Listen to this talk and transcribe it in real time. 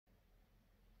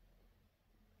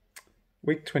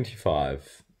Week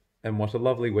 25. And what a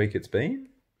lovely week it's been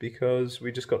because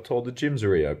we just got told the gyms are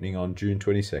reopening on June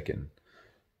 22nd.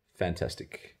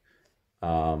 Fantastic.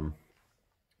 Um,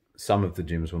 some of the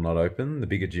gyms will not open. The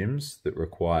bigger gyms that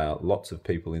require lots of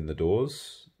people in the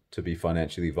doors to be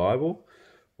financially viable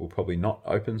will probably not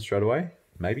open straight away,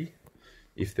 maybe,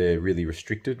 if they're really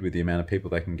restricted with the amount of people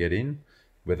they can get in,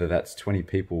 whether that's 20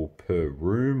 people per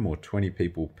room or 20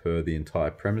 people per the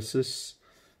entire premises.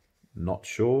 Not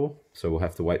sure, so we'll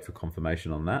have to wait for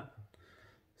confirmation on that.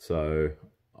 So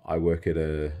I work at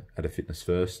a Fitness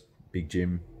First big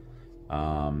gym.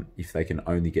 If they can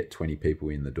only get 20 people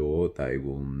in the door, they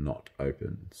will not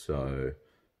open. So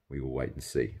we will wait and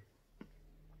see.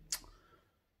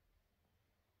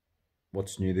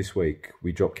 What's new this week?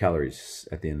 We dropped calories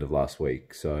at the end of last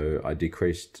week. So I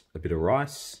decreased a bit of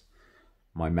rice.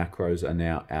 My macros are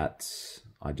now at,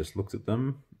 I just looked at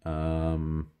them.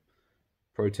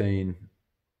 Protein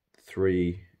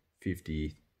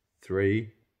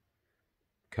 353,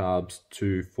 carbs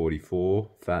 244,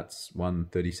 fats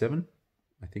 137,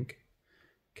 I think.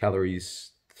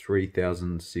 Calories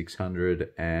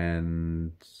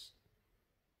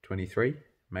 3,623,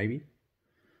 maybe.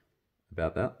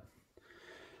 About that.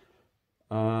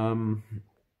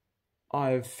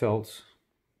 I've felt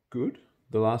good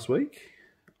the last week.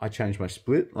 I changed my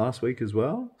split last week as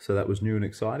well, so that was new and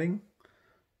exciting.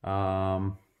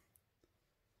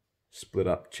 Split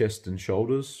up chest and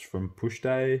shoulders from push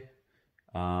day.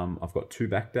 I've got 2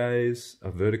 back days, a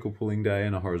vertical pulling day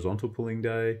and a horizontal pulling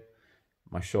day.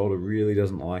 My shoulder really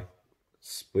doesn't like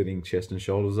splitting chest and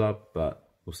shoulders up, but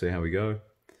we'll see how we go.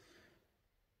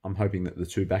 I'm hoping that the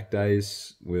 2 back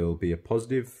days will be a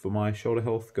positive for my shoulder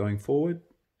health going forward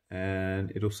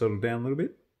and it'll settle down a little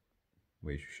bit.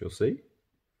 We shall see.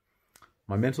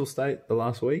 My mental state the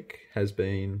last week has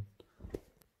been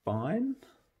fine.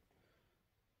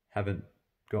 Haven't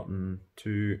gotten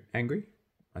too angry,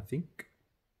 I think.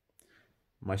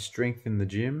 My strength in the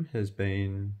gym has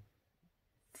been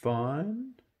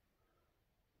fine.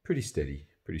 Pretty steady,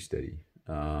 pretty steady.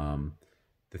 The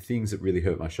things that really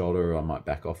hurt my shoulder, I might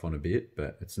back off on a bit,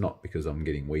 but it's not because I'm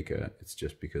getting weaker. It's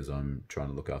just because I'm trying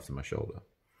to look after my shoulder.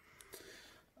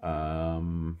 I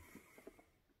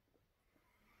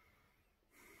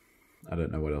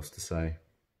don't know what else to say.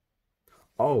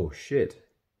 Oh, shit.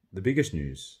 The biggest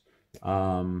news.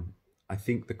 I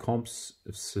think the comps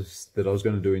that I was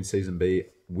going to do in Season B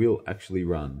will actually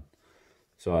run.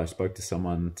 So I spoke to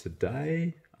someone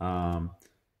today. The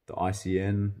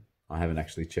ICN, I haven't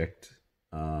actually checked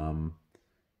their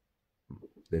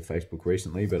Facebook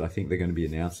recently, but I think they're going to be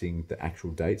announcing the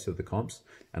actual dates of the comps.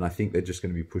 And I think they're just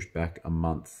going to be pushed back a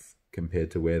month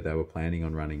compared to where they were planning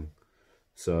on running.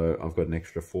 So I've got an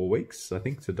extra 4 weeks, I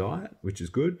think, to diet, which is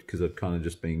good because I've kind of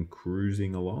just been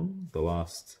cruising along the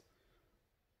last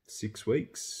 6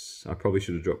 weeks. I probably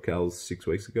should have dropped calories 6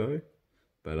 weeks ago,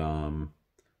 but I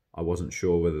wasn't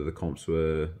sure whether the comps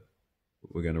were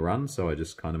going to run, so I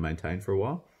just kind of maintained for a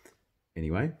while.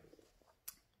 Anyway,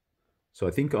 so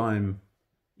I think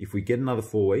if we get another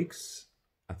 4 weeks,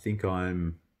 I think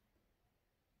I'm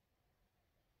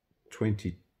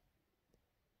 21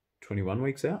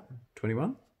 weeks out?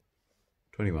 21?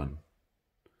 21.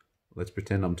 Let's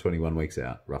pretend I'm 21 weeks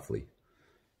out, roughly.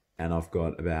 And I've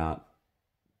got about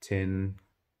 10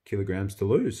 kilograms to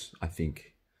lose, I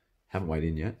think. Haven't weighed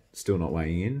in yet. Still not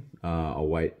weighing in. I'll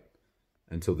wait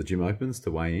until the gym opens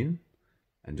to weigh in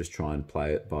and just try and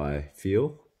play it by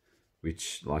feel,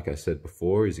 which, like I said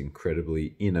before, is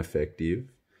incredibly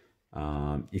ineffective.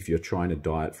 If you're trying to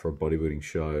diet for a bodybuilding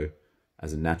show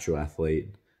as a natural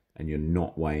athlete and you're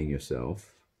not weighing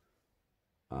yourself,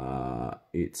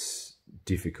 it's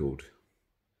difficult.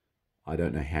 I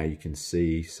don't know how you can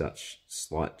see such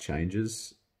slight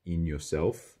changes in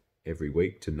yourself every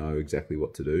week to know exactly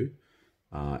what to do.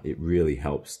 It really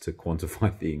helps to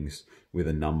quantify things with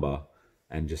a number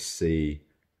and just see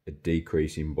a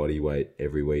decrease in body weight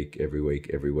every week, every week,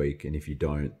 every week. And if you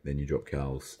don't, then you drop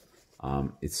calories.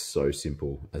 It's so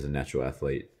simple as a natural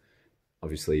athlete.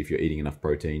 Obviously, if you're eating enough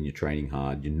protein, you're training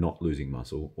hard, you're not losing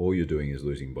muscle. All you're doing is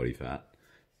losing body fat.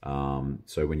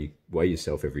 So when you weigh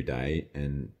yourself every day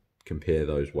and compare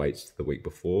those weights to the week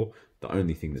before, the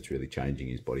only thing that's really changing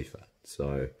is body fat.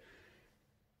 So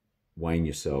weighing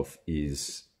yourself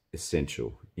is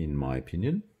essential, in my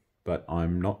opinion, but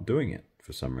I'm not doing it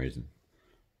for some reason.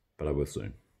 But I will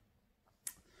soon.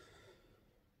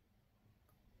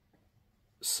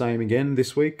 Same again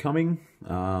this week coming.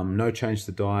 No change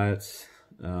to diet.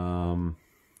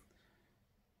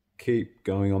 Keep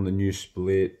going on the new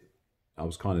split. I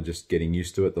was kind of just getting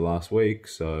used to it the last week,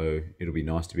 so it'll be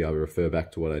nice to be able to refer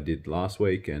back to what I did last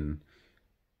week and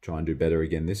try and do better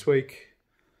again this week.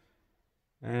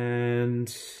 And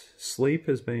sleep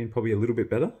has been probably a little bit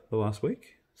better the last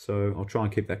week, so I'll try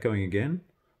and keep that going again.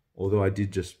 Although I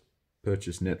did just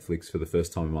purchase Netflix for the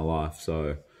first time in my life,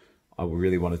 so I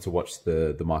really wanted to watch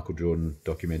the Michael Jordan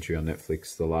documentary on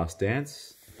Netflix, The Last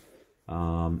Dance.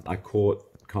 I caught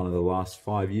kind of the last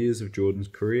 5 years of Jordan's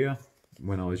career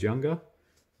when I was younger.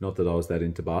 Not that I was that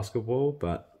into basketball,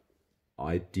 but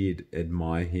I did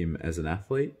admire him as an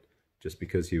athlete just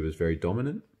because he was very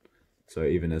dominant. So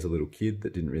even as a little kid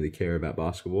that didn't really care about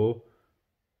basketball,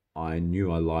 I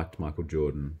knew I liked Michael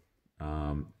Jordan.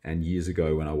 And years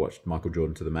ago when I watched Michael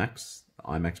Jordan to the Max, the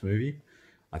IMAX movie,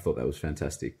 I thought that was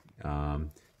fantastic.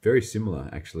 Very similar,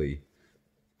 actually,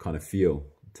 kind of feel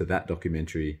to that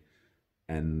documentary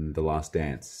and The Last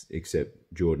Dance,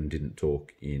 except Jordan didn't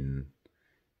talk in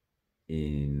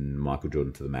Michael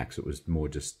Jordan to the Max. It was more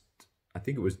just, I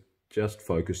think it was just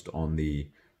focused on the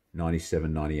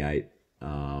 97-98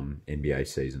 NBA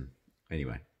season.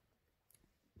 Anyway,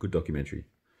 good documentary.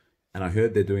 And I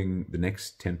heard they're doing the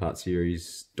next 10-part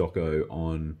series doco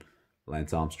on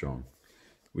Lance Armstrong,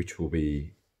 which will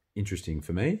be interesting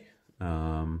for me.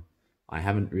 I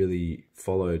haven't really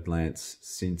followed Lance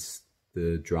since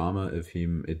the drama of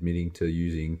him admitting to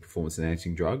using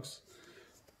performance-enhancing drugs.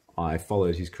 I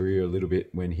followed his career a little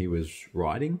bit when he was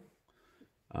riding.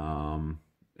 And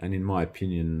in my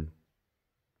opinion,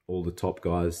 all the top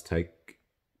guys take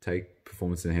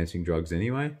performance-enhancing drugs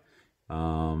anyway.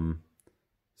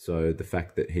 So the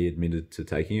fact that he admitted to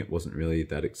taking it wasn't really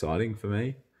that exciting for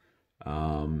me.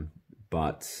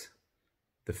 But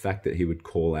the fact that he would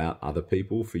call out other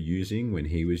people for using when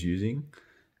he was using,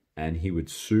 and he would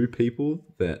sue people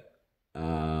that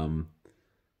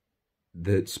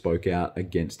that spoke out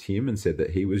against him and said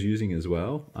that he was using as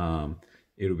well.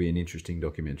 It'll be an interesting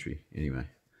documentary anyway.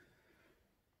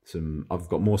 I've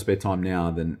got more spare time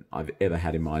now than I've ever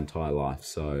had in my entire life,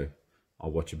 so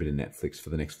I'll watch a bit of Netflix for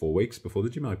the next 4 weeks before the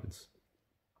gym opens.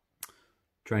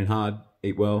 Train hard,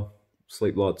 eat well,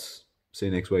 sleep lots. See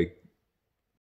you next week.